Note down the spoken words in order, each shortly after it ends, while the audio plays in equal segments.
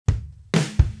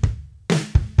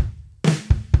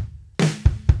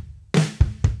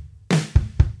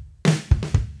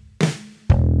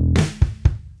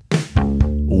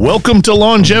Welcome to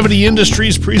Longevity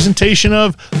Industries' presentation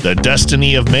of the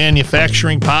Destiny of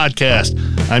Manufacturing podcast.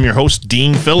 I'm your host,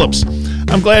 Dean Phillips.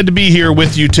 I'm glad to be here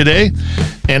with you today,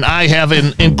 and I have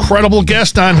an incredible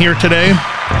guest on here today.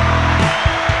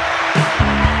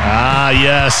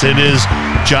 Yes, it is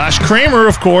Josh Cramer,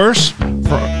 of course,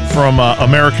 from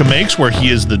America Makes, where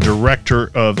he is the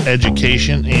Director of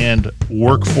Education and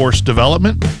Workforce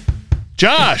Development.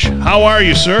 Josh, how are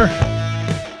you, sir?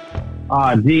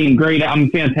 Dean, great.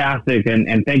 I'm fantastic,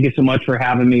 and thank you so much for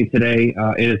having me today.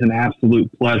 It is an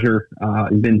absolute pleasure.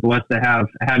 I've been blessed to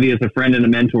have you as a friend and a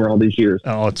mentor all these years.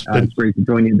 Oh, it's great to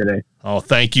join you today. Oh,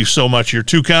 thank you so much. You're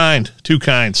too kind,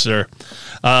 sir.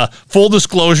 Full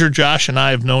disclosure, Josh and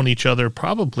I have known each other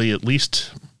probably at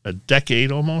least a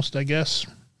decade almost, I guess.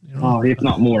 You know? Oh, if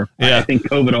not more. Yeah. I think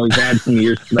COVID always adds some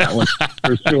years to that one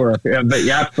for sure. Yeah, but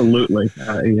yeah, absolutely.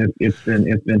 It's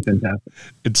been fantastic.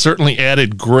 It certainly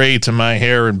added gray to my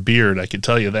hair and beard. I can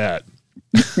tell you that.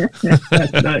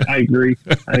 I agree.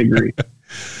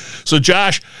 So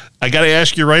Josh, I got to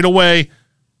ask you right away,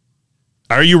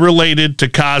 are you related to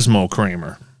Cosmo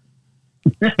Cramer?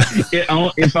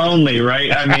 If only,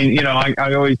 right? I mean,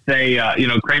 I always say,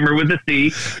 Cramer with a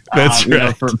C. That's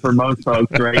right. For most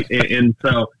folks, right? And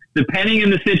so, depending on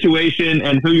the situation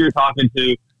and who you're talking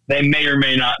to, they may or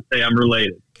may not say I'm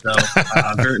related. So,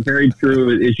 very, very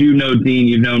true. As you know, Dean,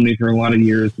 you've known me for a lot of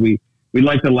years. We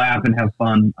like to laugh and have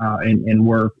fun and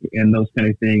work and those kind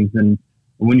of things. And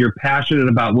when you're passionate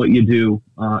about what you do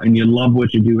and you love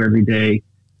what you do every day,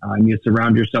 and you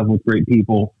surround yourself with great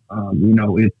people,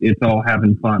 it's all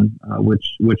having fun,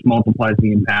 which multiplies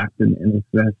the impact and the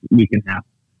success we can have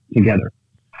together.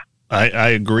 I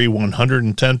agree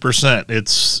 110%.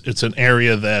 It's an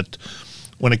area that,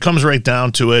 when it comes right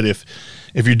down to it, if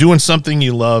you're doing something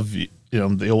you love,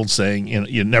 the old saying,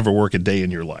 you never work a day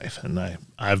in your life. And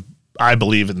I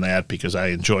believe in that because I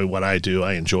enjoy what I do.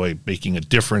 I enjoy making a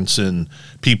difference in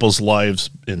people's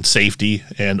lives in safety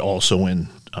and also in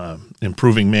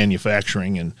improving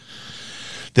manufacturing, and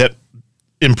that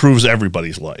improves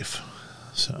everybody's life.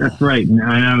 So that's right. And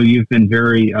I know you've been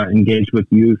very engaged with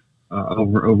youth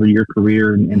over your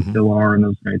career and still are, and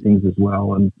those kind of things as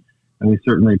well. And we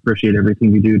certainly appreciate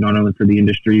everything you do, not only for the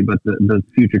industry, but the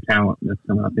future talent that's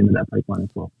coming up into that pipeline as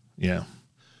well. Yeah.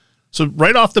 So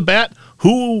right off the bat,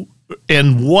 who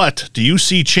and what do you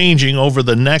see changing over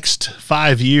the next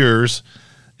 5 years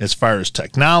as far as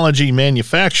technology,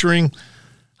 manufacturing?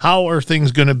 How are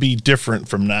things going to be different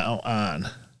from now on?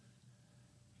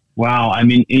 Wow. I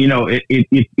mean,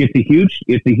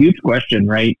 it's a huge question,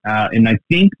 right? And I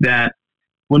think that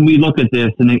when we look at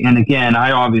this, and again,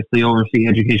 I obviously oversee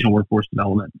educational workforce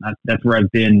development. That's where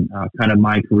I've been kind of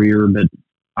my career, but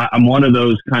I'm one of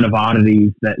those kind of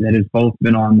oddities that has both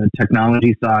been on the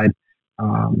technology side.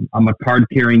 I'm a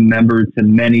card-carrying member to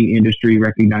many industry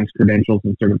recognized credentials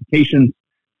and certifications,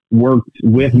 worked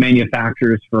with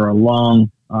manufacturers for a long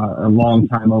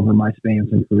time over my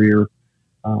spans and career.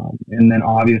 And then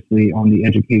obviously on the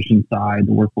education side,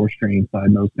 the workforce training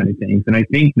side, those kind of things. And I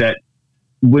think that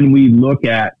when we look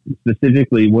at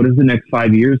specifically, what does the next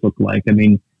 5 years look like? I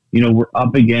mean, we're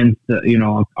up against,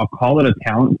 I'll call it a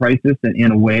talent crisis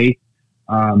in a way,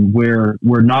 where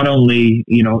we're not only,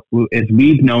 as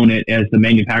we've known it as the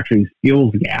manufacturing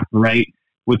skills gap, right?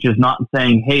 Which is not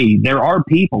saying, hey, there are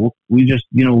people, we just,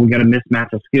 we got a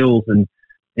mismatch of skills and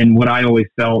what I always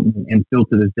felt and still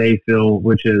to this day feel,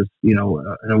 which is,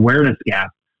 an awareness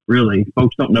gap, really.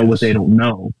 Folks don't know what they don't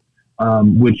know,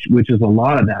 which is a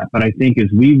lot of that. But I think as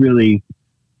we really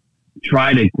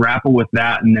try to grapple with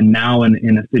that, and then now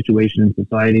in a situation in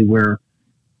society where,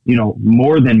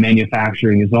 more than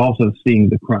manufacturing is also seeing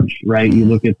the crunch, right? You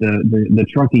look at the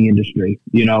trucking industry,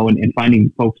 and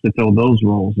finding folks to fill those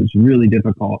roles is really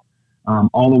difficult.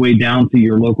 All the way down to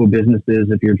your local businesses.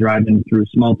 If you're driving through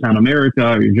small town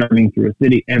America or you're driving through a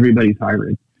city, everybody's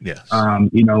hiring. Yes.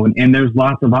 And there's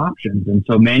lots of options. And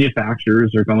so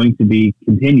manufacturers are going to be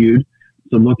continued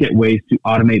to look at ways to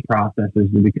automate processes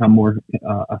to become more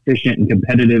efficient and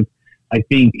competitive. I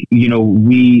think,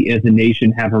 we as a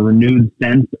nation have a renewed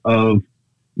sense of,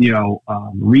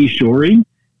 reshoring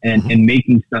and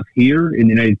making stuff here in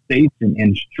the United States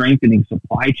and strengthening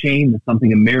supply chain. That's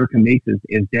something America Makes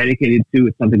is dedicated to.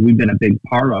 It's something we've been a big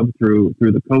part of through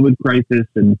the COVID crisis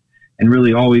and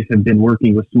really always have been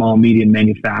working with small, medium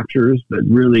manufacturers, but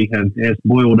really has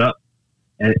boiled up.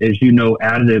 As you know,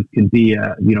 additive can be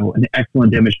an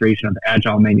excellent demonstration of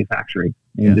agile manufacturing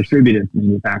and distributed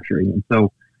manufacturing. And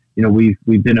so,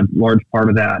 we've been a large part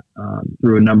of that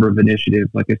through a number of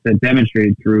initiatives, like I said,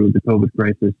 demonstrated through the COVID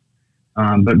crisis.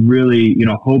 But really,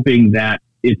 hoping that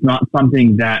it's not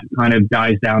something that kind of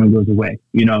dies down and goes away.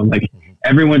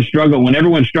 everyone struggled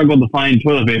to find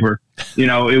toilet paper.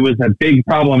 It was a big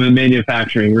problem in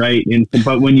manufacturing, right? And so,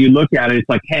 but when you look at it, it's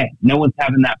like, hey, no one's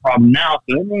having that problem now,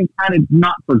 so everyone kind of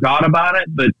not forgot about it,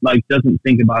 but like doesn't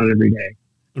think about it every day.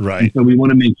 Right. And so we want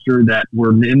to make sure that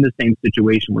we're in the same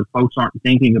situation where folks aren't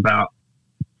thinking about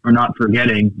or not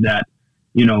forgetting that,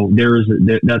 there's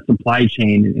that supply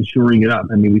chain and shoring it up.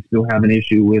 I mean, we still have an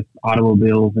issue with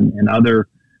automobiles and other,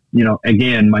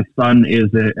 again, my son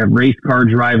is a race car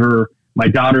driver. My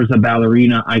daughter's a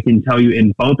ballerina. I can tell you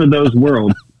in both of those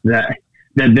worlds that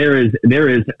there is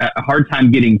a hard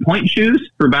time getting point shoes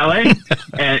for ballet.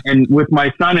 and with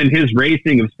my son and his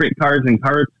racing of sprint cars and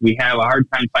karts, we have a hard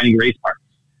time finding race parts.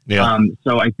 Yeah.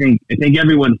 So I think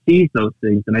everyone sees those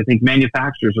things, and I think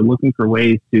manufacturers are looking for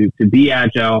ways to be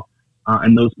agile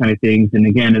and those kind of things. And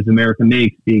again, as America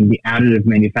Makes being the Additive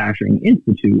Manufacturing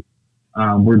Institute,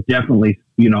 we're definitely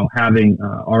having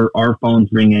our phones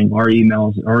ringing, our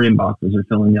emails, our inboxes are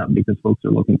filling up because folks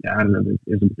are looking to additive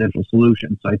as a potential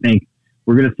solution. So I think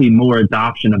we're going to see more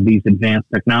adoption of these advanced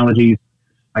technologies.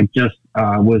 I just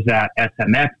was at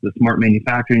SMX, the Smart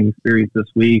Manufacturing Experience this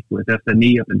week with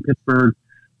SME up in Pittsburgh.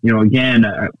 Again,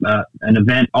 an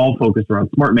event all focused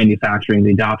around smart manufacturing,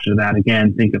 the adoption of that.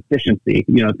 Again, think efficiency,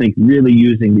 think really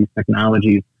using these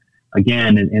technologies,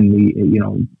 again, in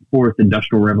the, fourth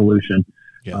industrial revolution,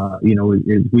 we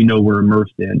know we're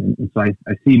immersed in. And so I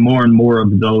see more and more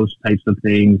of those types of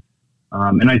things.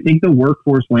 And I think the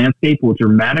workforce landscape will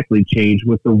dramatically change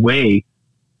with the way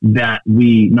that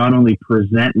we not only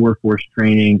present workforce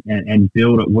training and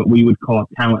build what we would call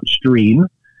a talent stream,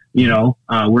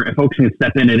 where folks can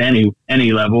step in at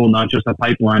any level, not just a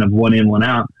pipeline of one in, one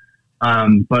out,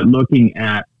 but looking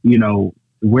at,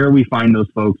 where we find those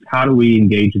folks, how do we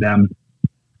engage them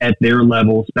at their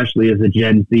level, especially as a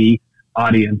Gen Z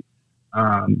audience.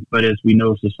 But as we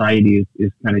know, society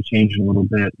is kind of changing a little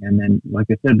bit. And then, like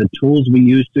I said, the tools we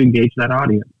use to engage that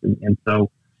audience. And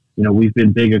so, we've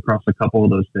been big across a couple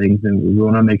of those things, and we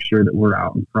want to make sure that we're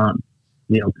out in front,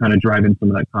 kind of driving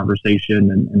some of that conversation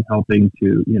and helping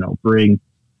to, bring,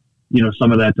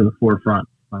 some of that to the forefront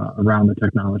around the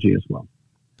technology as well.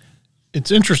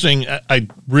 It's interesting. I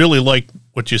really like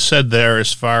what you said there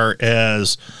as far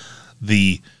as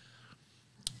the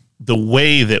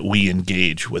way that we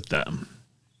engage with them,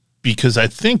 because I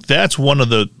think that's one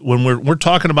of when we're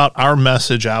talking about our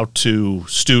message out to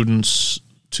students,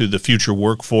 to the future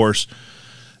workforce,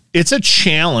 it's a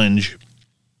challenge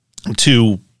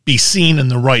to be seen in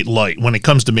the right light when it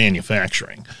comes to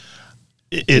manufacturing.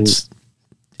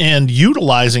 And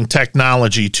utilizing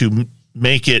technology to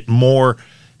make it more,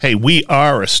 hey, we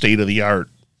are a state-of-the-art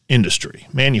industry.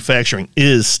 Manufacturing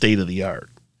is state-of-the-art.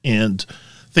 And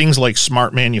things like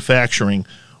smart manufacturing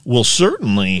will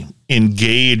certainly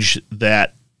engage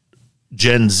that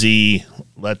Gen Z,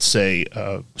 let's say,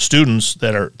 students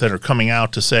that are coming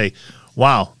out to say,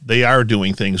 wow, they are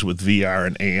doing things with VR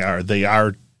and AR. They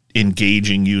are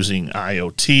engaging using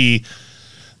IoT.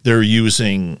 They're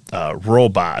using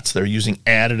robots. They're using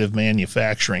additive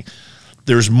manufacturing.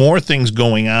 There's more things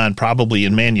going on probably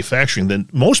in manufacturing than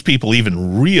most people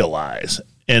even realize.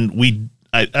 And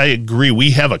I agree,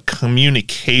 we have a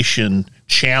communication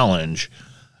challenge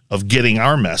of getting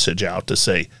our message out to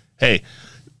say, hey,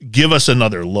 give us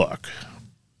another look.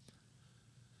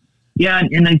 Yeah,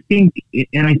 and I think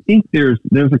there's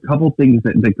a couple things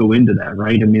that go into that,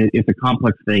 right? I mean, it's a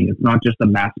complex thing. It's not just a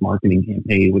mass marketing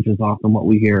campaign, which is often what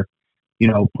we hear.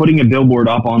 Putting a billboard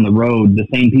up on the road, the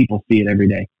same people see it every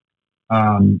day.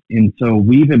 And so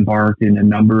we've embarked in a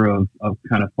number of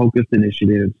kind of focused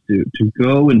initiatives to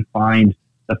go and find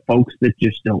the folks that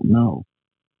just don't know.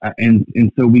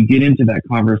 And so we get into that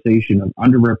conversation of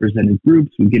underrepresented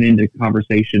groups. We get into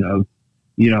conversation of,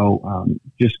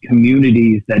 just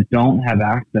communities that don't have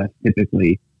access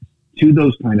typically to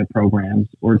those kind of programs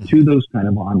or to those kind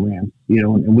of on-ramps,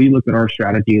 and we look at our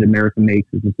strategy at America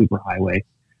Makes as a superhighway,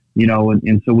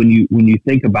 and so when you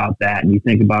think about that and you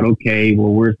think about, okay,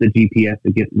 well, where's the GPS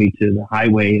that gets me to the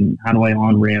highway, and how do I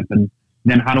on-ramp, and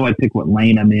then how do I pick what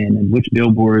lane I'm in, and which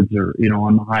billboards are,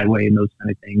 on the highway, and those kind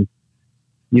of things.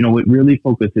 It really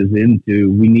focuses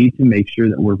into, we need to make sure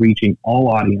that we're reaching all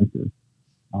audiences.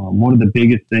 One of the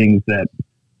biggest things that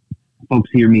folks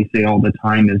hear me say all the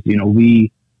time is,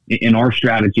 we, in our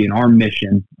strategy and our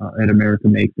mission at America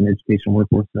Makes and Education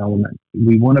Workforce Development,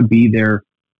 we want to be there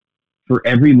for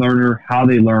every learner, how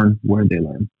they learn, where they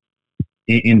learn.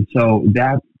 And so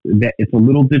that it's a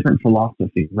little different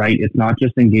philosophy, right? It's not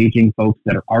just engaging folks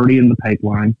that are already in the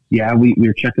pipeline. Yeah,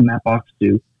 we're checking that box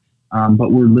too.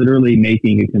 But we're literally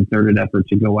making a concerted effort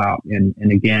to go out and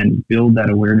again, build that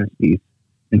awareness piece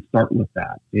and start with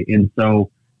that. And so,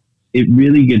 it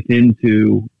really gets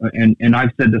into, and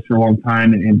I've said this for a long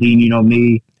time, and Dean, you know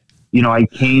me, you know, I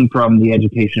came from the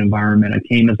education environment. I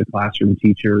came as a classroom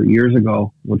teacher years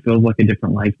ago, what feels like a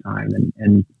different lifetime.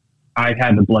 And I've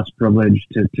had the blessed privilege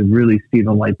to really see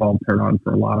the light bulb turn on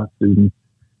for a lot of students,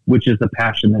 which is the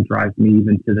passion that drives me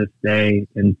even to this day.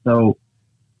 And so,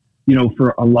 you know,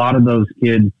 for a lot of those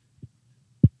kids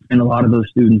and a lot of those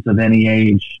students of any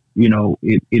age, you know,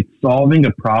 it's solving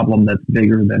a problem that's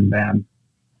bigger than them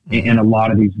in a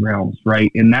lot of these realms,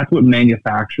 right? And that's what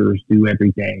manufacturers do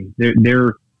every day.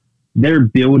 They're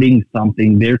building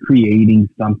something, they're creating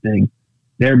something,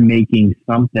 they're making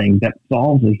something that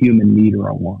solves a human need or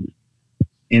a want.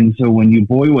 And so when you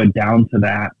boil it down to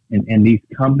that, and these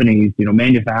companies, you know,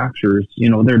 manufacturers, you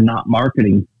know, they're not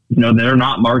marketing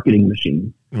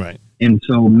machines. Right. And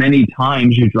so many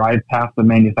times you drive past a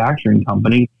manufacturing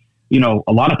company, you know,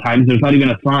 a lot of times there's not even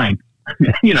a sign,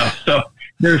 you know, so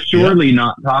they're surely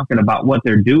not talking about what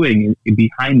they're doing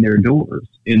behind their doors.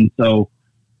 And so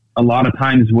a lot of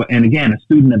times, and again, a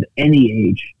student of any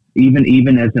age,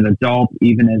 even as an adult,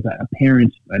 even as a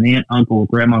parent, an aunt, uncle,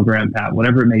 grandma, grandpa,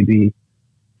 whatever it may be,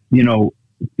 you know,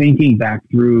 thinking back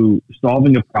through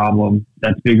solving a problem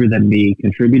that's bigger than me,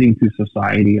 contributing to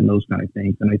society and those kind of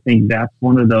things. And I think that's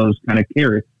one of those kind of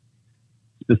carrots,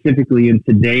 specifically in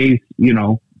today's, you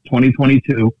know,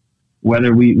 2022,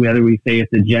 whether we say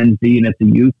it's a Gen Z and it's a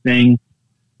youth thing,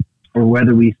 or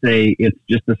whether we say it's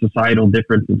just a societal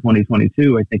difference in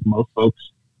 2022, I think most folks,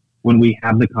 when we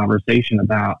have the conversation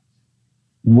about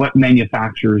what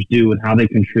manufacturers do and how they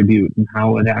contribute and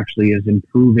how it actually is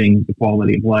improving the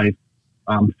quality of life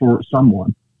for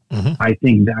someone, I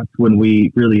think that's when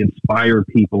we really inspire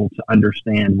people to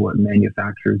understand what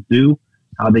manufacturers do,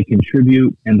 how they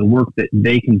contribute, and the work that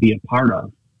they can be a part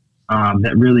of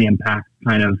that really impacts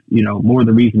kind of, you know, more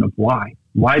the reason of why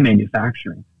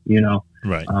manufacturing, you know.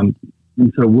 Right. And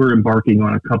so we're embarking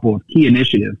on a couple of key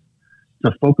initiatives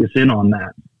to focus in on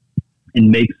that and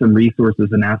make some resources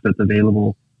and assets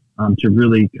available to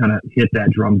really kind of hit that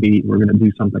drumbeat. We're going to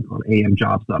do something called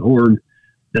amjobs.org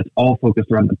that's all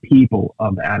focused around the people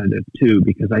of additive too,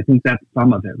 because I think that's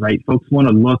some of it, right? Folks want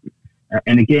to look,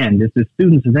 and again, this is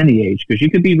students of any age, because you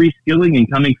could be reskilling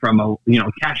and coming from a, you know,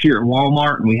 cashier at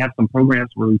Walmart, and we have some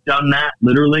programs where we've done that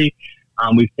literally.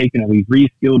 We've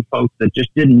reskilled folks that just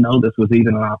didn't know this was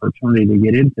even an opportunity to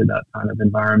get into that kind of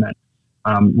environment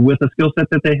with a skill set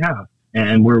that they have,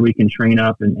 and where we can train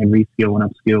up and reskill and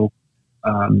upskill.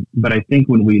 But I think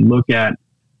when we look at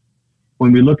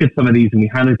some of these and we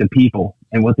highlight the people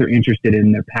and what they're interested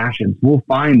in, their passions, we'll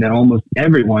find that almost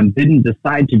everyone didn't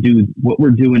decide to do what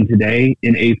we're doing today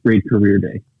in 8th grade career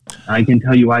day. I can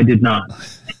tell you I did not,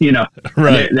 you know,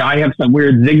 right. I have some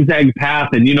weird zigzag path,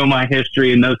 and you know, my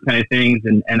history and those kind of things.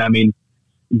 And I mean,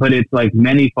 but it's like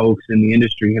many folks in the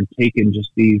industry have taken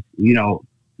just these, you know,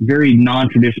 very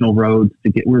non-traditional roads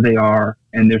to get where they are,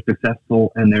 and they're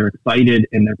successful and they're excited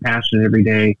and they're passionate every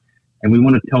day. And we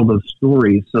want to tell those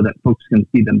stories so that folks can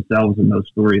see themselves in those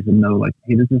stories and know, like,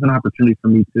 hey, this is an opportunity for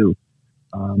me too.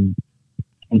 And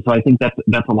so I think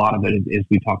that's a lot of it as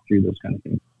we talk through those kind of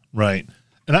things. Right.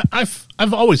 And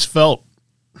I've always felt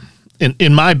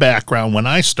in my background, when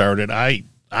I started, I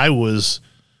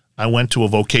went to a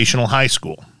vocational high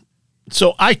school.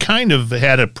 So I kind of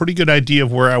had a pretty good idea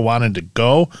of where I wanted to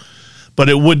go, but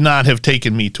it would not have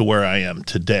taken me to where I am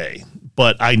today.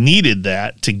 But I needed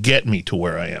that to get me to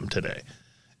where I am today.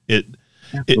 It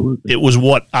was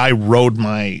what I rode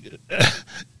my,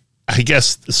 I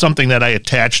guess, something that I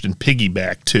attached and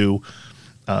piggybacked to.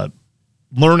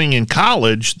 Learning in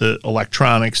college, the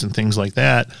electronics and things like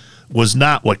that was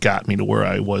not what got me to where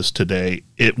I was today.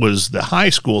 It was the high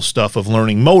school stuff of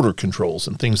learning motor controls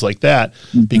and things like that,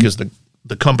 because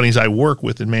the companies I work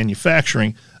with in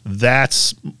manufacturing,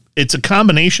 it's a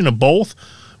combination of both,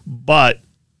 but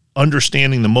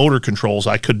understanding the motor controls,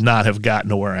 I could not have gotten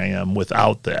to where I am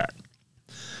without that.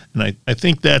 And I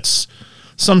think that's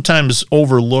sometimes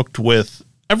overlooked. With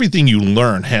everything you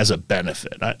learn has a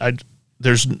benefit.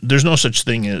 There's no such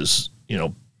thing as, you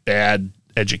know, bad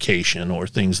education or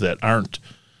things that aren't.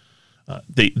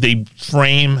 They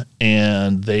frame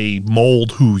and they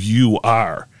mold who you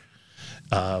are,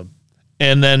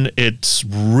 and then it's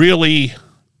really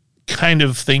kind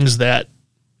of things that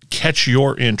catch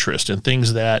your interest and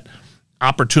things that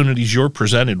opportunities you're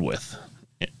presented with.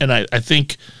 And I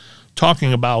think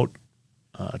talking about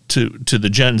to the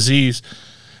Gen Zs,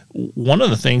 one of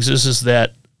the things is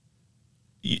that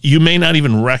you may not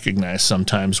even recognize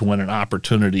sometimes when an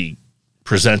opportunity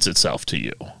presents itself to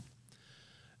you.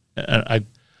 And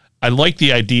I like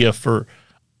the idea from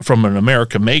an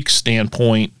America Makes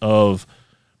standpoint of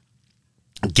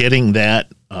getting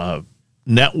that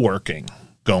networking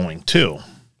going too.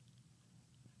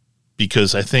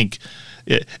 Because I think,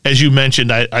 as you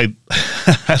mentioned, I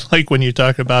I like when you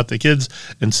talk about the kids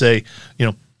and say,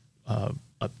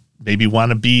 maybe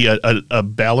want to be a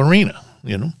ballerina,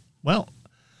 well,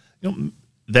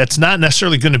 that's not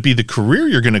necessarily going to be the career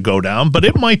you're going to go down, but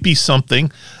it might be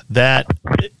something that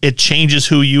it changes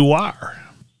who you are,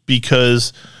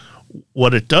 because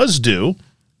what it does do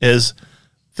is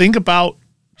think about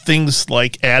things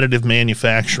like additive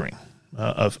manufacturing.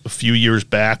 A few years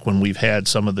back when we've had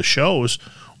some of the shows,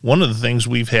 one of the things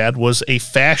we've had was a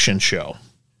fashion show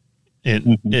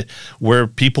where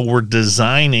people were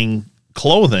designing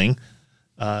clothing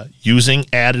using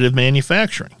additive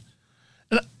manufacturing.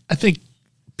 And I think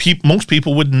most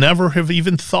people would never have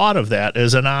even thought of that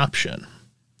as an option.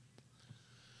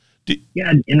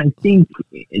 Yeah, and I think,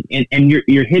 and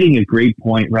you're hitting a great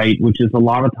point, right? Which is a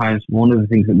lot of times one of the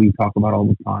things that we talk about all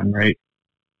the time, right?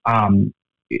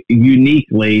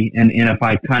 Uniquely, and if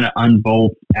I kind of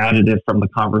unbolt additive from the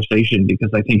conversation, because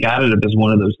I think additive is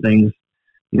one of those things,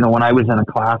 when I was in a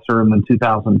classroom in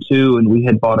 2002 and we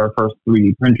had bought our first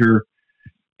 3D printer,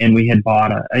 and we had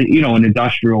bought an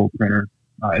industrial printer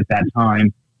at that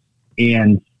time.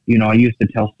 And, I used to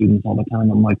tell students all the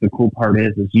time, I'm like, the cool part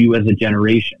is you as a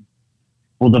generation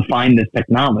will define this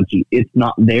technology. It's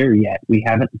not there yet. We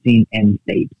haven't seen end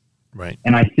state. Right.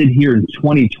 And I sit here in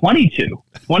 2022,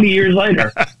 20 years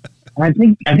later, and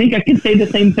I think I can say the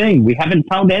same thing. We haven't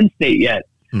found end state yet.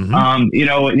 Mm-hmm.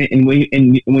 And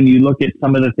when you look at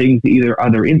some of the things that either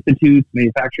other institutes,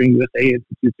 Manufacturing USA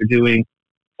institutes are doing,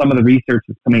 some of the research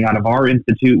that's coming out of our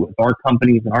institute with our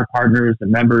companies and our partners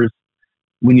and members,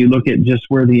 when you look at just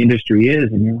where the industry is,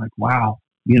 and you're like, wow,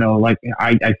 like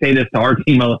I say this to our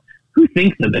team, who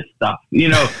thinks of this stuff,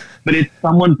 but it's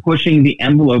someone pushing the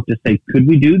envelope to say, could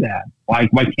we do that? Why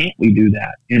can't we do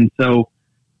that? And so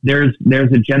there's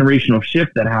a generational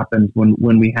shift that happens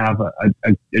when we have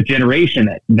a generation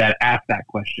that asks that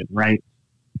question, right?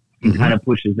 And kind of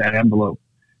pushes that envelope.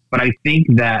 But I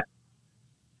think that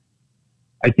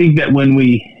when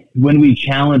we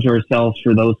challenge ourselves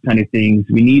for those kind of things,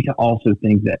 we need to also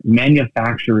think that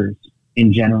manufacturers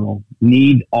in general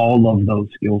need all of those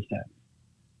skill sets.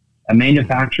 A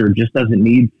manufacturer just doesn't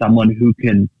need someone who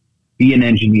can be an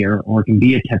engineer or can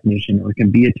be a technician or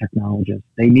can be a technologist.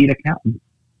 They need accountants.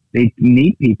 They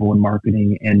need people in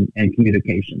marketing and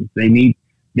communications. They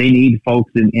need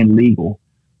folks in legal.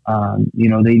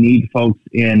 They need folks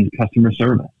in customer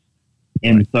service.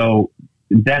 And so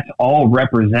that's all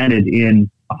represented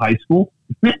in a high school.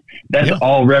 That's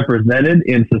all represented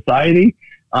in society.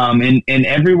 And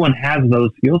everyone has those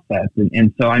skill sets.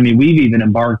 And so, we've even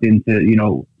embarked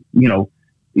into,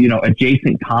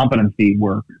 adjacent competency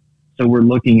work. So we're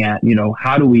looking at,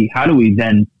 how do we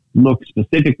then look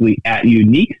specifically at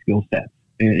unique skill sets?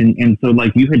 And so,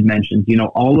 like you had mentioned,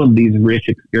 all of these rich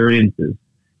experiences,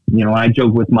 I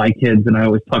joke with my kids and I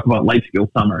always talk about life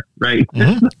skill summer, right?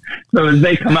 Mm-hmm. So as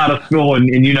they come out of school and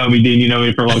you know me, Dean, you know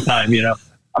me for a long time,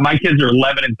 my kids are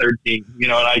 11 and 13,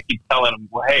 and I keep telling them,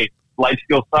 well, hey, life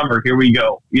skill summer, here we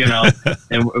go,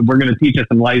 and we're going to teach us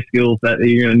some life skills that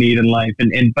you're going to need in life.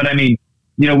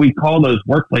 But we call those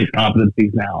workplace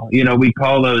competencies now, we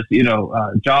call those,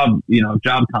 job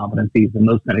competencies and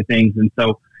those kind of things. And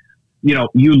so,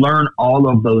 you learn all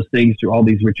of those things through all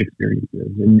these rich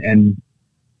experiences. And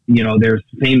there's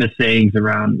famous sayings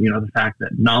around, the fact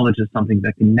that knowledge is something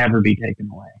that can never be taken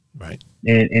away. Right.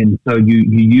 And so you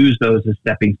use those as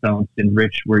stepping stones to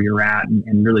enrich where you're at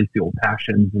and really fuel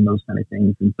passions and those kind of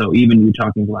things. And so even you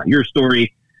talking about your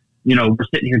story, we're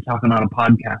sitting here talking on a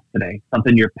podcast today,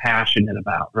 something you're passionate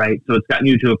about, right? So it's gotten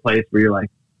you to a place where you're like,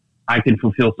 I can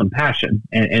fulfill some passion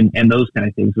and those kind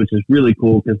of things, which is really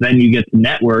cool, because then you get to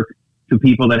network to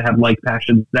people that have like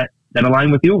passions that align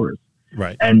with yours.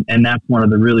 Right. And that's one of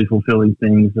the really fulfilling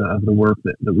things of the work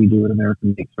that we do at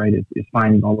American Makes, right? Is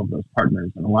finding all of those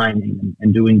partners and aligning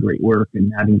and doing great work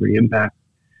and having great impact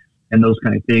and those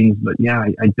kind of things. But yeah,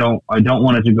 I don't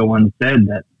want it to go unsaid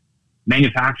that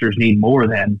manufacturers need more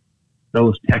than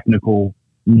those technical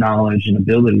knowledge and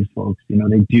abilities, folks. They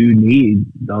do need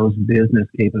those business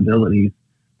capabilities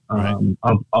of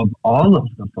all of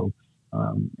the folks.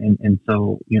 And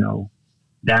so,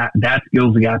 that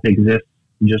skills gap exists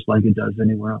just like it does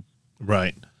anywhere else.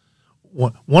 Right.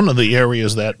 One of the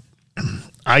areas that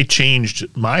I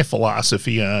changed my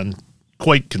philosophy on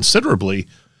quite considerably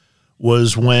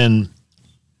was when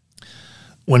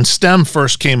STEM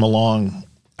first came along.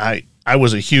 I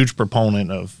was a huge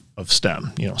proponent of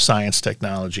STEM, science,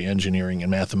 technology, engineering, and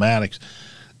mathematics.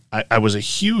 I was a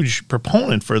huge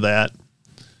proponent for that.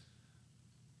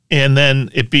 And then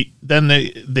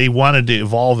they wanted to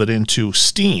evolve it into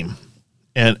STEAM.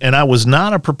 And I was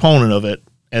not a proponent of it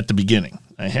at the beginning.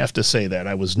 I have to say that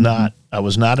I was not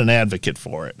an advocate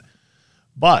for it.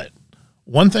 But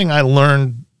one thing I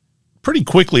learned pretty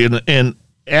quickly, and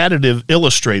additive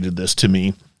illustrated this to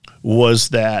me, was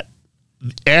that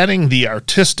adding the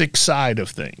artistic side of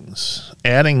things,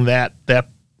 adding that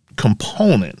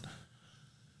component,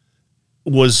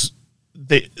 was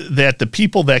that the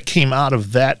people that came out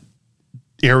of that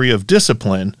area of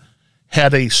discipline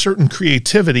had a certain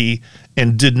creativity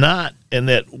and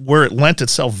that where it lent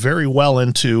itself very well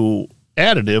into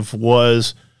additive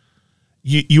was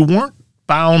you weren't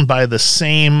bound by the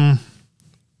same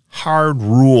hard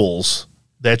rules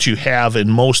that you have in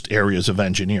most areas of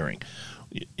engineering.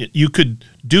 You could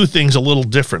do things a little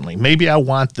differently. Maybe I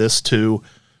want this to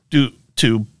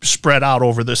spread out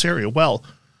over this area. Well,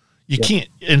 you can't,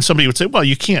 and somebody would say, well,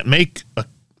 you can't make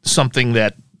something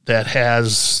that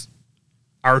has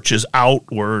arches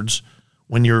outwards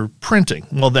when you're printing.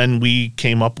 Well, then we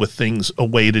came up with a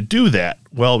way to do that.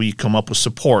 Well, we come up with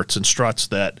supports and struts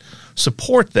that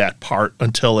support that part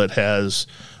until it has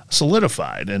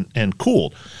solidified and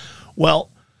cooled. Well,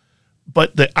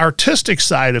 but the artistic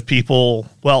side of people,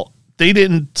 well, they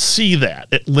didn't see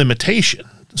that limitation.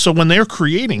 So when they're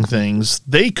creating things,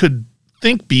 they could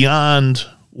think beyond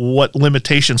what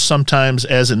limitations sometimes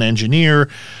as an engineer,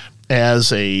 as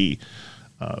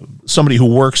somebody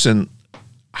who works in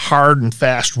hard and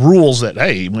fast rules that,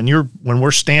 hey, when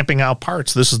we're stamping out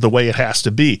parts, this is the way it has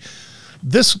to be.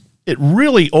 It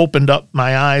really opened up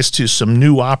my eyes to some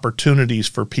new opportunities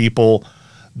for people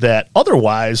that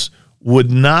otherwise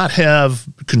would not have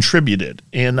contributed.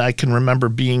 And I can remember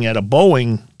being at a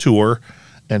Boeing tour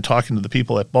and talking to the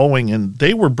people at Boeing, and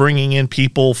they were bringing in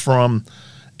people from,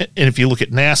 and if you look at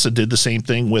NASA, did the same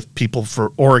thing with people for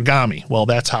origami. Well,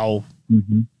 that's how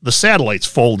the satellites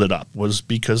folded up, was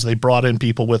because they brought in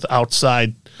people with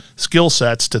outside skill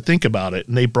sets to think about it.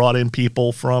 And they brought in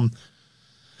people from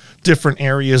different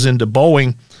areas into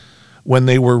Boeing when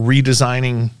they were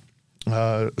redesigning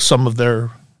some of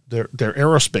their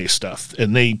aerospace stuff.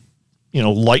 And they,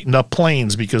 lightened up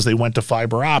planes because they went to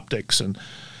fiber optics. And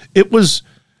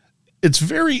it's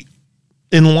very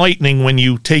enlightening when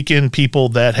you take in people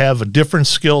that have a different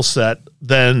skill set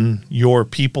than your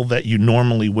people that you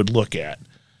normally would look at.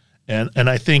 And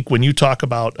I think when you talk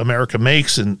about America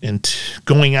Makes and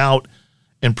going out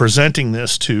and presenting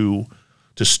this to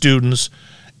students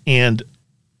and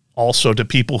also to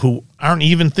people who aren't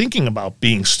even thinking about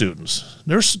being students.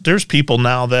 There's people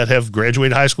now that have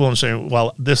graduated high school and say,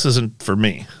 well, this isn't for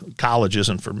me. College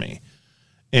isn't for me.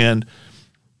 And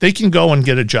they can go and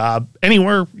get a job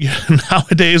anywhere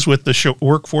nowadays with the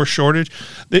workforce shortage.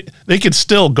 They could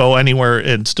still go anywhere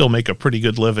and still make a pretty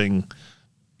good living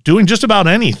doing just about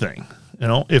anything.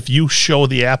 If you show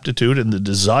the aptitude and the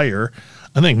desire,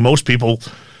 I think most people,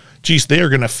 they are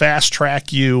going to fast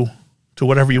track you to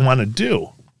whatever you want to do.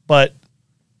 But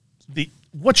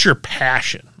what's your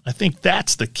passion? I think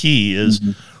that's the key, is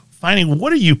finding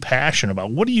what are you passionate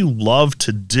about? What do you love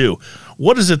to do?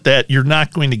 What is it that you're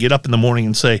not going to get up in the morning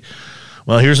and say,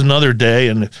 well, here's another day,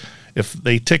 and if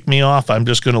they tick me off, I'm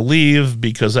just going to leave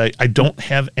because I don't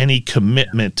have any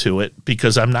commitment to it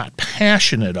because I'm not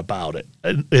passionate about it.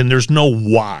 And there's no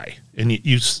why. And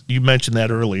you mentioned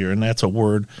that earlier, and that's a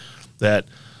word that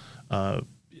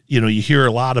you hear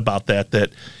a lot about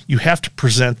that you have to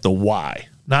present the why,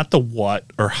 not the what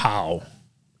or how.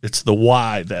 It's the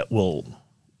why that will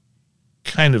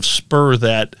kind of spur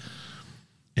that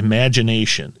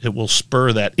imagination. It will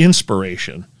spur that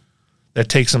inspiration that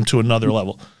takes them to another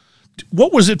level.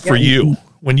 What was it for you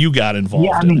when you got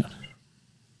involved in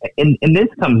it? And this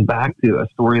comes back to a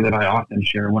story that I often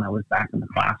share when I was back in the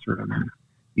classroom. And,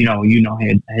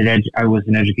 I was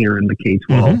an educator in the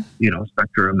K-12,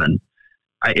 spectrum. And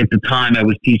at the time I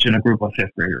was teaching a group of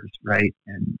fifth graders, right?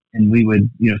 And we would,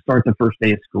 start the first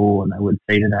day of school, and I would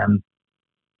say to them,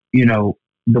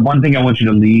 the one thing I want you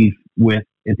to leave with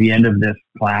at the end of this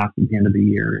class, at the end of the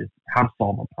year, is how to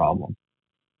solve a problem.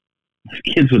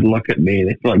 Kids would look at me.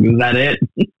 They'd be like, is that it?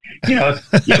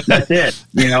 Yep, that's it.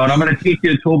 And I'm going to teach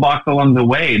you a toolbox along the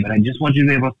way, but I just want you to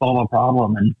be able to solve a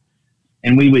problem.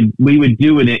 And we would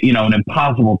do it, an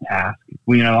impossible task.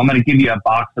 I'm going to give you a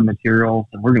box of materials,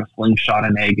 and we're going to slingshot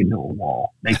an egg into a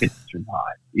wall, make it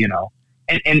survive,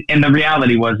 And the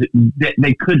reality was that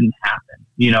they couldn't happen.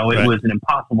 It was an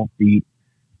impossible feat,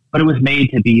 but it was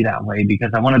made to be that way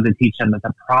because I wanted to teach them that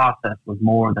the process was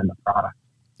more than the product.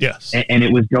 Yes. And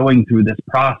it was going through this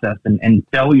process, and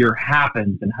failure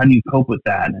happens, and how do you cope with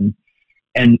that?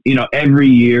 And every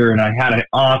year, and I had an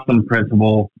awesome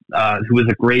principal who was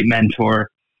a great mentor,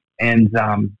 And,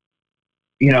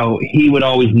 he would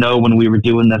always know when we were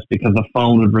doing this because the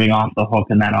phone would ring off the hook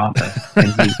in that office.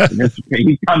 And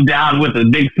he'd come down with a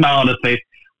big smile on his face.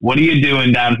 What are you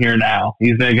doing down here now?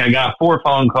 He's like, I got 4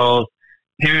 phone calls.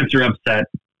 Parents are upset.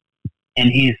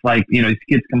 And he's like, his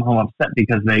kids come home upset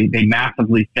because they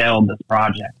massively failed this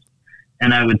project.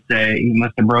 And I would say,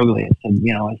 Mr. Broglie,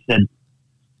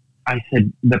 I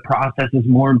said, the process is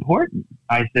more important.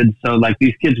 I said, so like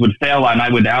these kids would fail and I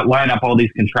would outline up all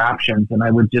these contraptions and I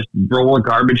would just roll a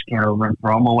garbage can over and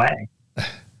throw them away.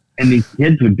 And these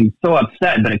kids would be so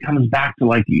upset, but it comes back to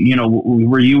like,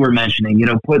 where you were mentioning,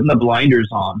 putting the blinders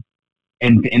on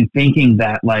and thinking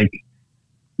that like,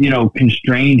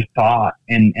 constrained thought.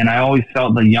 And I always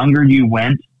felt the younger you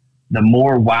went, the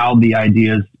more wild the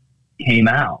ideas came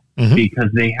out. Mm-hmm. Because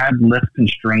they had less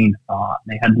constrained thought.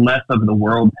 They had less of the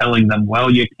world telling them, well,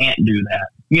 you can't do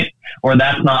that, or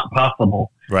that's not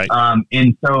possible. Right.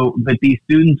 And so, but these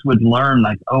students would learn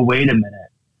like, oh, wait a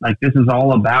minute. Like this is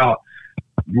all about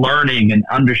learning and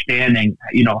understanding,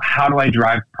 how do I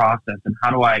drive process and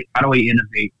how do I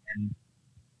innovate? And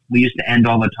we used to end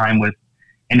all the time with,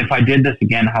 and if I did this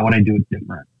again, how would I do it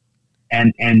different?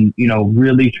 And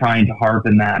really trying to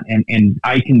harpen that. And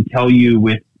I can tell you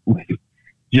with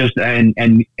just, and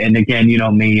again,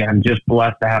 me, I'm just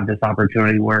blessed to have this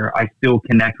opportunity where I still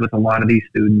connect with a lot of these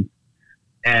students.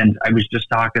 And I was just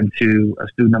talking to a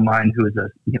student of mine who is a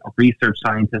research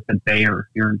scientist at Bayer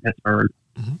here in Pittsburgh.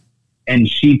 Mm-hmm. And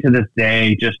she, to this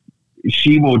day,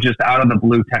 she will just out of the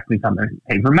blue text me something.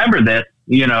 Hey, remember this,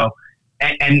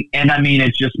 and I mean,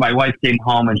 it's just, my wife came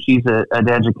home and she's an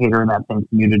educator in that same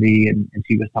community. And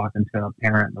she was talking to a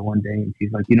parent the one day and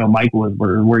she's like, Michael is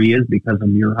where he is because of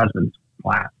your husband's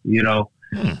class,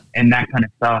 and that kind of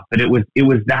stuff. But it was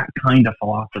that kind of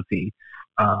philosophy,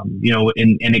 and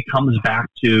it comes back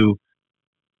to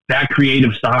that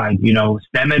creative side.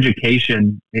 STEM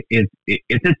education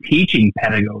it's a teaching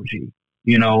pedagogy,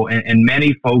 and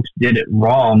many folks did it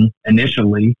wrong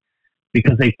initially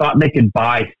because they thought they could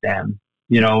buy STEM,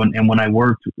 and when I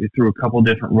worked through a couple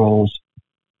different roles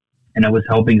and I was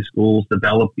helping schools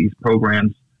develop these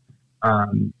programs,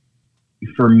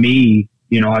 for me,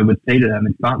 I would say to them,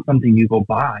 it's not something you go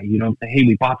buy. You don't say, hey,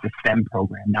 we bought the STEM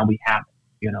program, now we have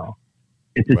it,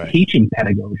 It's a right. teaching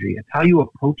pedagogy. It's how you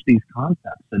approach these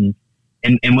concepts. And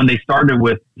when they started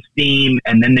with STEAM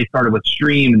and then they started with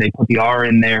STREAM and they put the R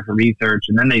in there for research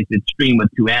and then they did STREAM with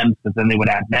 2 M's because then they would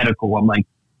add medical. I'm like,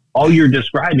 all you're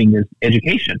describing is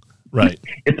education. Right.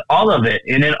 It's all of it.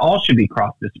 And it all should be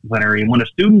cross-disciplinary. And when a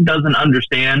student doesn't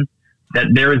understand that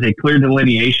there is a clear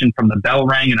delineation from the bell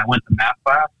rang and I went to math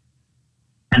class,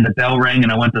 and the bell rang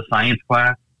and I went to science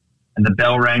class, and the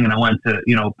bell rang and I went to,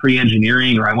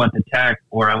 pre-engineering, or I went to tech,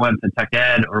 or I went to tech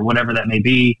ed, or whatever that may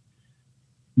be.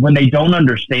 When they don't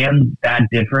understand that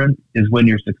difference is when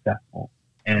you're successful.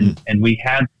 And we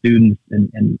had students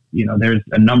and there's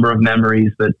a number of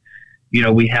memories, but,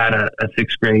 we had a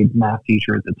 6th grade math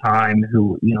teacher at the time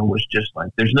who, was just like,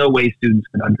 there's no way students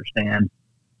could understand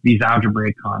these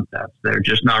algebraic concepts. They're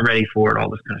just not ready for it, all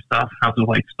this kind of stuff. I was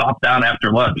like, stop down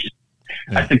after lunch.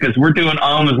 Yeah. I said, because we're doing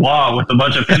Ohm's law with a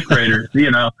bunch of 5th graders,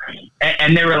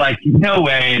 and they were like, no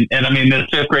way. And I mean, this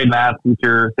 6th grade math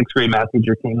teacher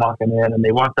came walking in and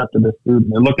they walked up to the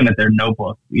student. They're looking at their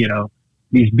notebook,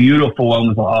 these beautiful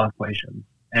Ohm's law equations.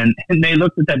 And they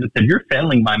looked at them and said, you're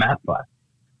failing my math class.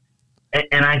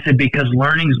 And I said, because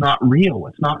learning's not real.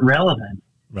 It's not relevant.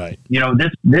 Right.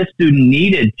 This student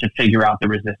needed to figure out the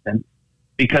resistance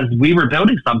because we were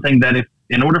building something that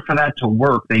in order for that to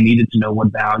work, they needed to know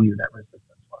what value that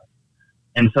resistance was.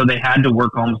 And so they had to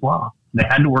work Ohm's law. They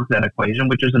had to work that equation,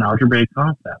 which is an algebraic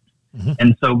concept. Mm-hmm.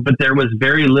 And so, but there was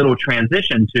very little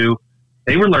transition to,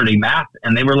 they were learning math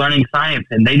and they were learning science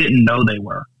and they didn't know they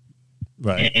were.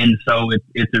 Right. And so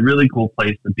it's a really cool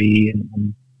place to be.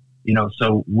 And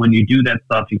so when you do that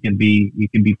stuff, you can be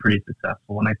pretty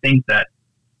successful. And I think that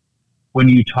when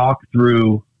you talk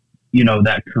through,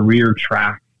 that career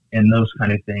track and those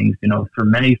kind of things, for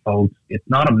many folks, it's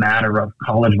not a matter of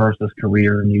college versus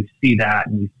career. And you see that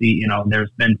and you see,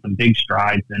 there's been some big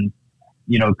strides in,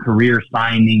 career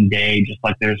signing day, just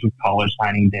like there's with college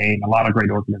signing day, and a lot of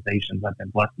great organizations I've been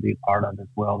blessed to be a part of as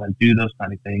well that do those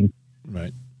kind of things.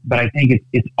 Right. But I think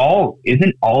isn't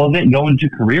all of it going to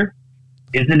career?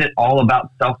 Isn't it all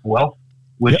about self-wealth,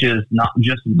 which is not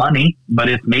just money, but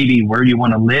it's maybe where you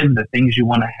want to live, the things you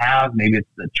want to have. Maybe it's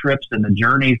the trips and the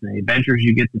journeys and the adventures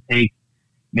you get to take.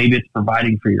 Maybe it's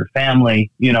providing for your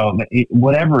family,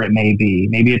 whatever it may be.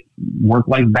 Maybe it's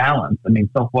work-life balance. I mean,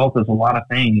 self-wealth is a lot of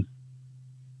things,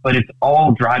 but it's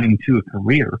all driving to a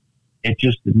career. It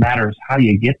just matters how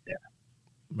you get there.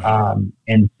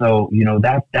 And so,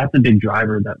 that's a big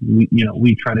driver that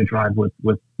we try to drive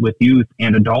with youth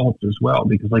and adults as well,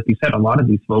 because like you said, a lot of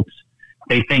these folks,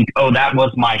 they think, oh, that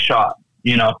was my shot.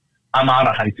 I'm out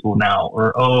of high school now,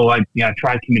 or, oh, I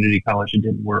tried community college, it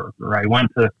didn't work, or I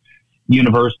went to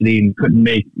university and couldn't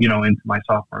make, into my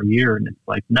sophomore year. And it's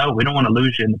like, no, we don't want to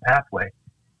lose you in the pathway.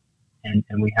 And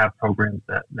we have programs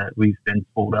that we've been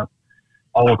pulled up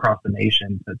all across the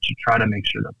nation to try to make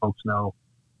sure that folks know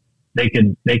they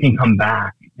can come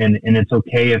back. And it's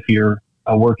okay if you're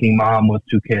a working mom with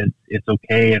 2 kids. It's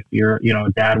okay if you're,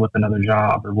 a dad with another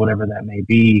job or whatever that may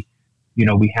be.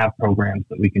 We have programs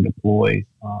that we can deploy,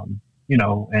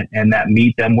 and that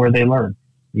meet them where they learn,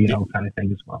 kind of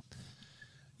thing as well.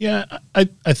 Yeah,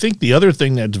 I think the other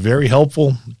thing that's very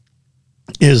helpful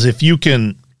is if you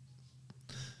can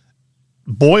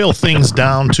boil things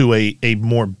down to a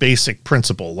more basic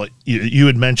principle. Like you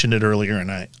had mentioned it earlier,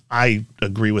 and I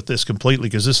agree with this completely,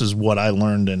 because this is what I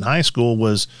learned in high school,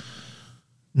 was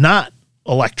not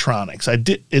electronics.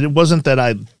 It wasn't that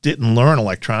I didn't learn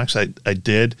electronics. I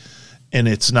did. And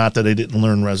it's not that I didn't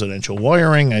learn residential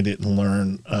wiring. I didn't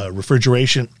learn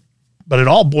refrigeration, but it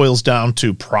all boils down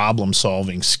to problem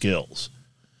solving skills.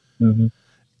 Mm-hmm.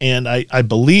 And I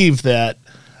believe that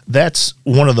that's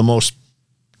one of the most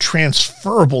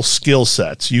transferable skill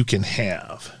sets you can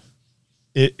have.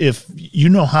 If you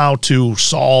know how to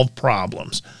solve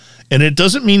problems. And it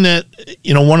doesn't mean that,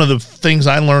 one of the things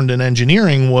I learned in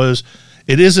engineering was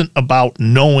it isn't about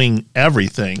knowing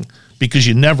everything, because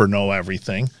you never know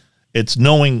everything. It's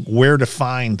knowing where to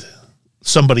find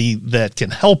somebody that can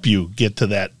help you get to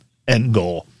that end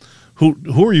goal.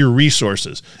 Who are your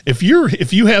resources? If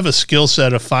you have a skill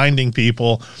set of finding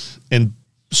people and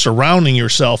surrounding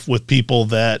yourself with people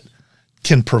that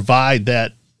can provide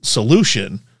that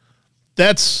solution,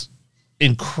 that's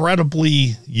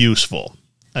incredibly useful.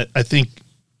 I think,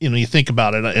 you think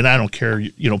about it, and I don't care,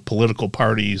 political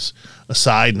parties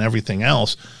aside and everything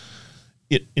else,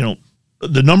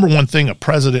 the number one thing a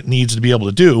president needs to be able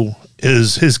to do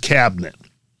is his cabinet,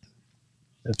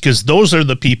 because those are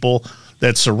the people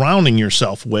that surrounding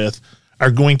yourself with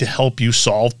are going to help you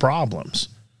solve problems.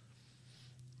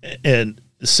 And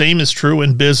the same is true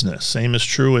in business. Same is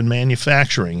true in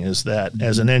manufacturing, is that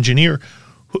as an engineer,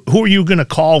 who are you going to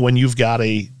call when you've got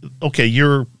you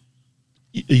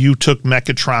took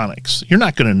mechatronics? You're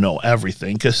not going to know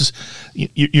everything, because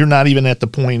you're not even at the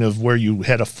point of where you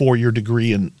had a 4-year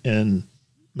degree in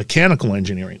mechanical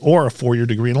engineering or a 4-year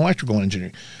degree in electrical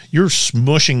engineering. You're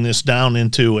smushing this down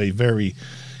into a very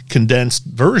condensed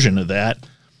version of that.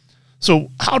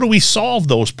 So how do we solve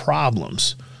those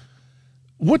problems?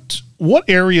 What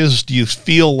areas do you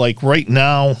feel like right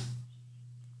now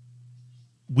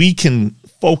we can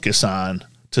focus on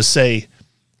to say,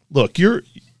 look, you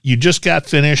just got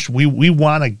finished. We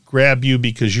want to grab you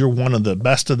because you're one of the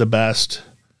best.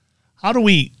 How do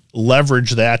we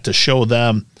leverage that to show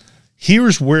them,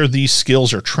 here's where these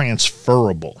skills are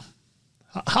transferable?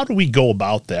 How do we go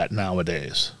about that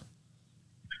nowadays?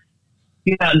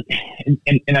 Yeah,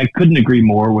 and I couldn't agree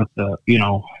more with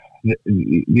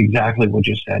exactly what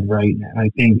you said, right? And I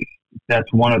think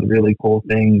that's one of the really cool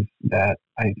things that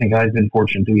I think I've been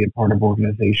fortunate to be a part of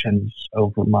organizations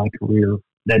over my career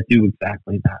that do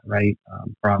exactly that, right?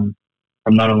 From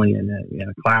not only in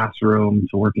a classroom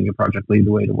to working a project lead,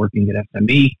 the way to working at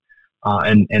SME,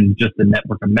 and just the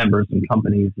network of members and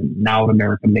companies, and now what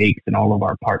America Makes, and all of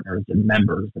our partners and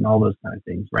members and all those kind of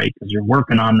things, right? Because you're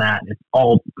working on that. It's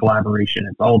all collaboration.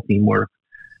 It's all teamwork.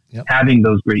 Yep. Having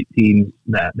those great teams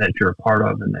that you're a part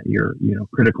of and that you're,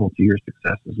 critical to your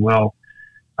success as well.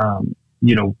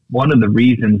 One of the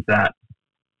reasons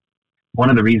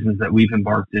that we've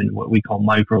embarked in what we call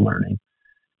micro learning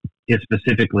is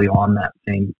specifically on that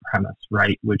same premise,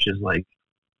 right? Which is like,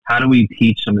 how do we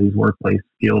teach some of these workplace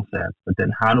skill sets, but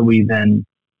then how do we then,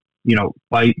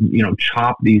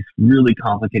 chop these really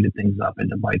complicated things up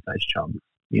into bite-sized chunks,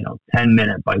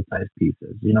 10-minute bite-sized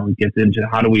pieces, it gets into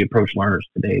how do we approach learners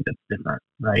today that's different,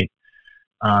 right?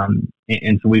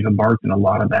 And so we've embarked in a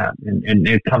lot of that, and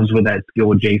it comes with that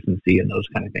skill adjacency and those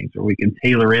kind of things where we can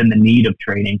tailor in the need of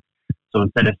training. So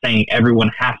instead of saying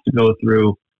everyone has to go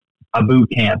through a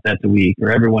boot camp that's a week, or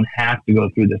everyone has to go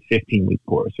through this 15-week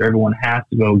course, or everyone has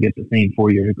to go get the same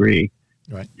 4-year degree,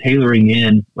 right? Tailoring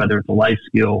in, whether it's a life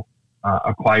skill,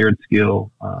 acquired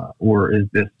skill, or is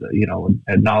this,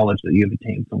 a knowledge that you've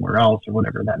attained somewhere else, or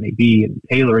whatever that may be, and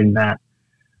tailoring that.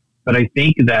 But I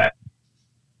think that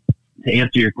to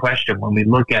answer your question, when we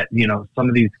look at, some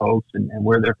of these folks and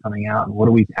where they're coming out and what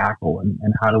do we tackle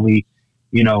and how do we,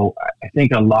 I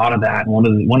think a lot of that, and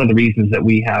one of the reasons that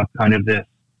we have kind of this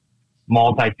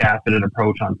multifaceted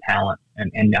approach on talent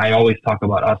And I always talk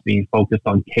about us being focused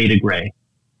on K to gray.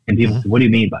 And people say, what do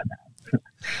you mean by that?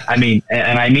 I mean,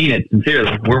 and I mean it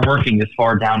sincerely. We're working as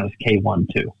far down as K1,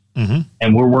 2.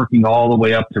 And we're working all the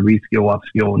way up to reskill,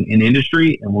 upskill in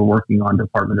industry. And we're working on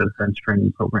Department of Defense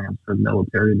training programs for the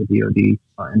military, the DoD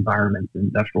environments,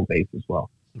 industrial base as well.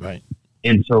 Right.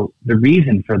 And so the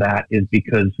reason for that is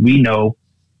because we know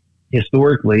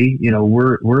historically,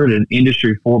 we're at an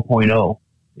industry 4.0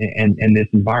 in this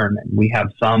environment. We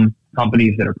have some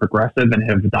companies that are progressive and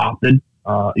have adopted,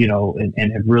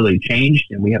 and have really changed.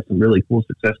 And we have some really cool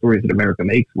success stories that America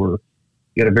makes. We're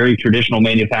got a very traditional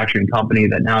manufacturing company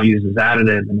that now uses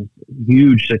additive, and it's a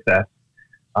huge success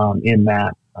in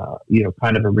that,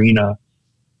 kind of arena.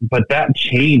 But that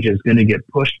change is going to get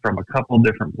pushed from a couple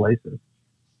different places.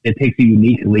 It takes a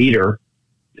unique leader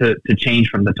to change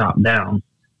from the top down,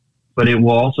 but it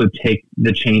will also take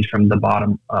the change from the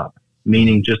bottom up,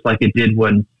 meaning just like it did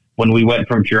when we went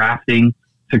from drafting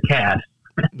to CAD.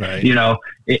 Right.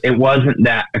 It wasn't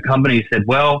that a company said,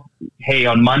 well, hey,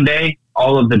 on Monday,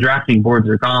 all of the drafting boards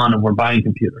are gone and we're buying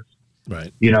computers.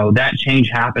 Right. That change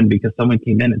happened because someone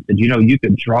came in and said, you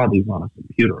could draw these on a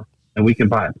computer and we could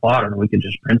buy a plotter and we could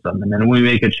just print them. And then when we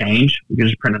make a change, we could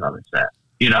just print another set.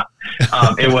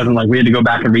 It wasn't like we had to go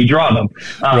back and redraw them,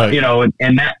 right.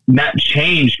 And that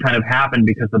change kind of happened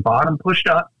because the bottom pushed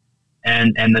up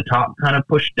and the top kind of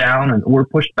pushed down or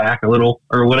pushed back a little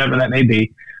or whatever that may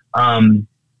be. And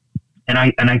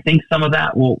I think some of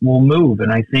that will move.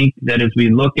 And I think that as we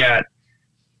look at,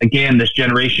 again, this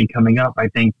generation coming up, I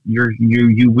think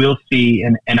you will see,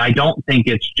 and I don't think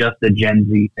it's just a Gen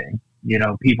Z thing.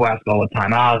 People ask all the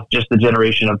time, it's just the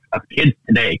generation of kids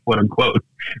today, quote unquote,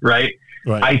 right?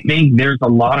 Right. I think there's a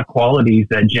lot of qualities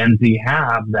that Gen Z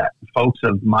have that folks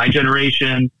of my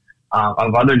generation,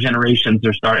 of other generations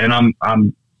are starting, and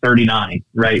I'm 39,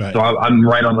 right? So I'm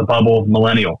right on the bubble of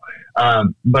millennial.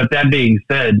 But that being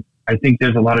said, I think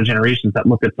there's a lot of generations that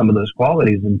look at some of those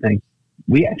qualities and think,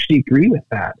 we actually agree with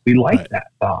that. We like that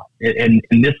thought. And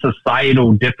this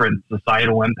societal difference,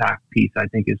 societal impact piece, I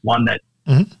think is one that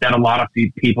a lot of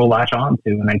people latch on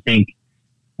to. And I think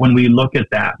when we look at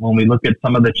that, when we look at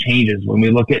some of the changes, when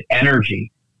we look at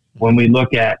energy, when we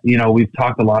look at, we've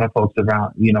talked a lot of folks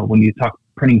around, when you talk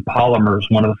printing polymers,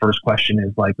 one of the first questions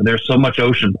is like, there's so much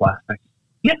ocean plastic.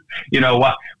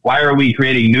 Why are we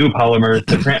creating new polymers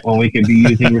to print when we could be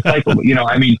using recyclable?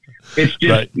 It's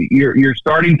just, you're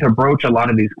starting to broach a lot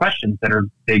of these questions that are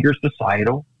bigger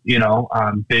societal,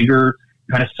 bigger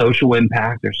kind of social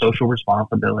impact or social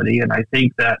responsibility. And I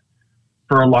think that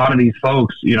for a lot of these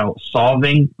folks,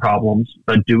 solving problems,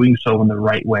 but doing so in the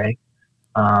right way,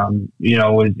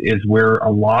 is where a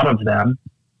lot of them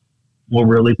will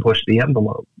really push the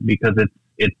envelope, because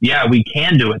we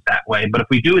can do it that way. But if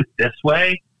we do it this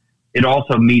way, it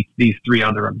also meets these three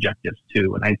other objectives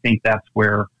too. And I think that's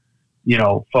where,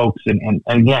 folks, and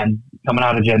again, coming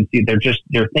out of Gen Z,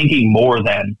 they're thinking more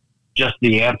than just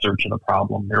the answer to the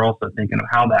problem. They're also thinking of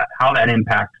how that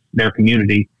impacts their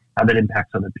community, how that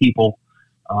impacts other people,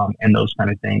 and those kind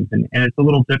of things. And it's a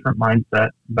little different mindset,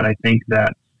 but I think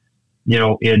that,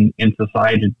 in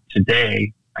society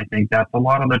today, I think that's a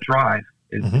lot of the drive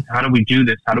is how do we do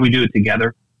this? How do we do it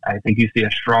together? I think you see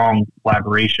a strong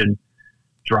collaboration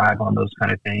drive on those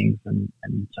kind of things. And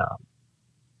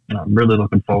I'm really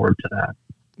looking forward to that.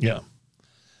 Yeah.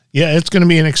 Yeah. It's going to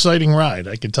be an exciting ride.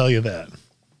 I can tell you that.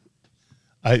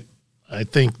 I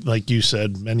think, like you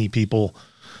said, many people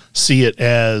see it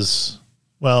as,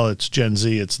 well, it's Gen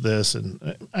Z, it's this.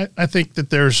 And I think that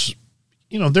there's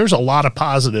a lot of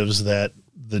positives that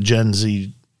the Gen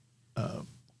Z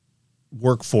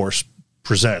workforce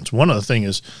presents. One of the things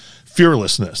is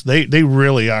fearlessness. They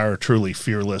really are a truly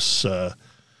fearless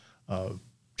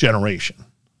generation.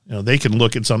 They can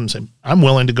look at something and say, I'm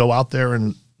willing to go out there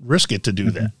and risk it to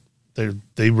do that.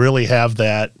 They really have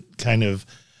that kind of,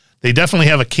 they definitely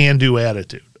have a can-do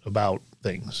attitude about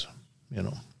things, Yeah,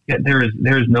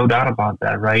 there's no doubt about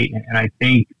that, right? And I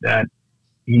think that,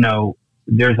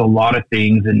 there's a lot of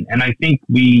things, and I think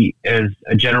we as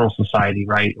a general society,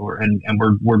 right,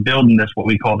 we're building this, what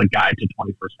we call the guide to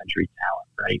 21st century talent,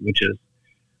 right, which is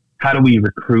how do we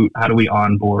recruit, how do we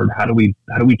onboard, how do we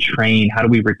train, how do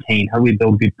we retain, how do we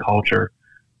build good culture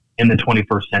in the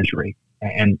 21st century?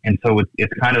 And so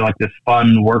it's kind of like this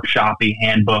fun workshoppy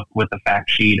handbook with a fact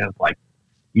sheet of like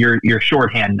your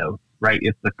shorthand notes, right?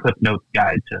 It's the Cliff Notes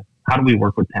guide to how do we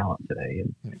work with talent today,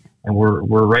 and we're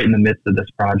right in the midst of this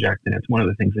project, and it's one of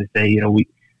the things they say.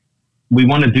 We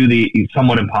want to do the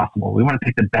somewhat impossible. We want to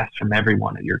take the best from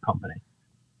everyone at your company.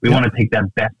 We want to take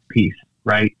that best piece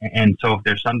right? And so if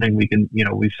there's something we can,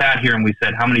 we sat here and we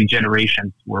said, how many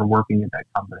generations were working at that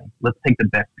company? Let's take the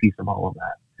best piece of all of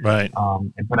that. Right.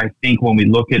 But I think when we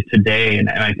look at today, and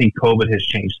I think COVID has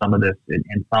changed some of this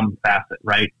in some facet,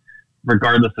 right?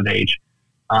 Regardless of age,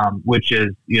 which is,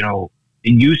 it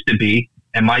used to be,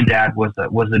 and my dad was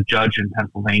a judge in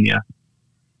Pennsylvania.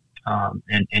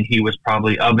 And he was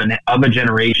probably of a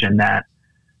generation that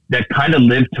kind of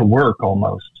lived to work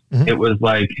almost. Mm-hmm. It was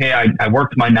like, hey, I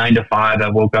worked my 9 to 5. I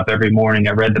woke up every morning.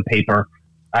 I read the paper.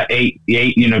 I ate,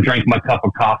 drank my cup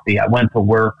of coffee. I went to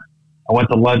work. I went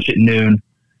to lunch at noon.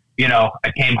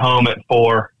 I came home at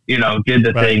 4, did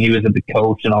the thing. He was a big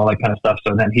coach and all that kind of stuff.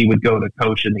 So then he would go to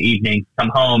coach in the evening, come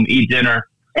home, eat dinner,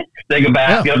 take a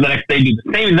bath, go the next day, do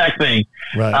the same exact thing.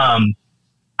 Right.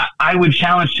 I would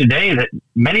challenge today that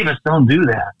many of us don't do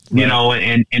that,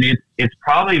 and it's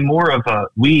probably more of a,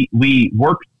 we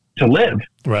work to live.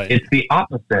 Right. It's the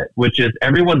opposite, which is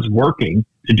everyone's working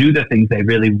to do the things they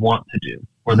really want to do,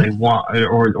 or they want,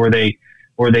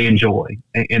 or they enjoy.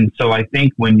 And so I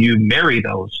think when you marry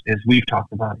those, as we've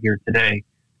talked about here today,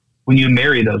 when you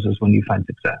marry those is when you find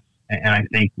success. And I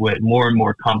think what more and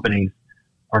more companies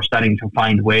are starting to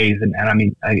find ways. And I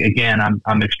mean, again,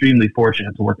 I'm extremely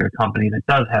fortunate to work at a company that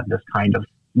does have this kind of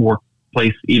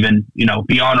workplace, even,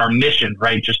 beyond our mission,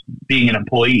 right? Just being an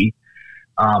employee,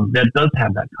 that does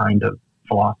have that kind of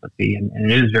philosophy, and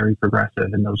it is very progressive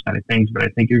and those kind of things. But I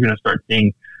think you're going to start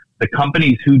seeing the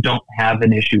companies who don't have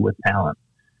an issue with talent,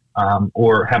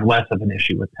 or have less of an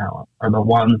issue with talent, are the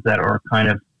ones that are kind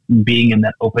of being in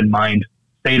that open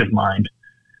state of mind,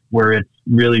 where it's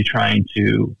really trying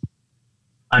to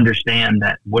understand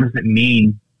that what does it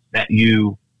mean that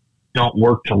you don't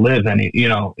work to live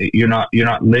you're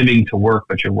not living to work,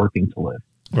 but you're working to live.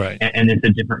 Right. And it's a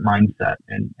different mindset.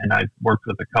 And I've worked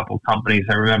with a couple of companies.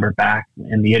 I remember back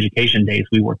in the education days,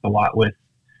 we worked a lot with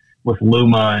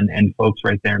Luma and folks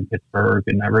right there in Pittsburgh.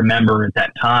 And I remember at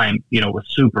that time, it was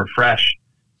super fresh,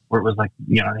 where it was like,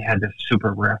 they had this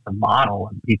super aggressive model,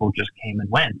 and people just came and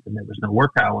went, and there was no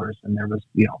work hours, and there was,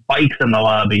 bikes in the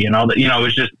lobby and all that, it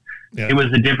was just, it was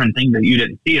a different thing that you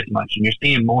didn't see as much. And you're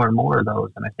seeing more and more of those.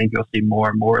 And I think you'll see more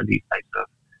and more of these types of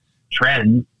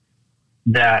trends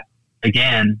that,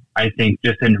 again, I think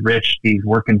just enrich these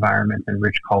work environments,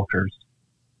 enrich cultures,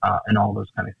 and all those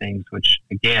kind of things, which,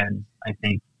 again, I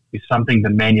think is something the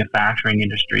manufacturing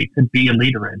industry could be a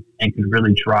leader in and could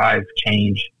really drive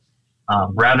change,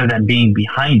 rather than being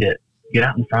behind it. Get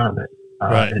out in front of it.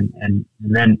 Right. And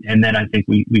then I think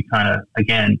we kind of,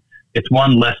 again, it's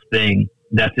one less thing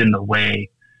that's in the way,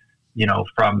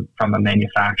 from a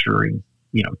manufacturing,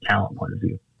 talent point of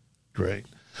view. Great.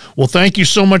 Well, thank you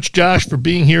so much, Josh, for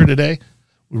being here today.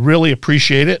 We really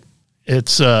appreciate it.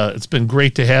 It's been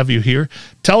great to have you here.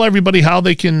 Tell everybody how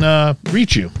they can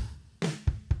reach you.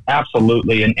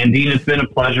 Absolutely. And Dean, it's been a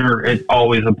pleasure. It's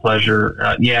always a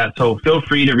pleasure. So feel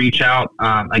free to reach out.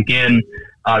 Again,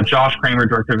 Josh Cramer,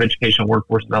 Director of Education and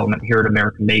Workforce Development here at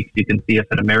America Makes. You can see us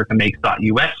at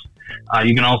americamakes.us.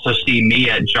 You can also see me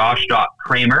at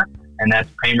josh.cramer, and that's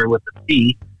Cramer with a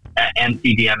C, at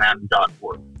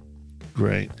ncdmm.org.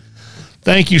 Great.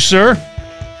 Thank you, sir.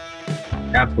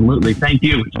 Absolutely. Thank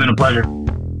you. It's been a pleasure.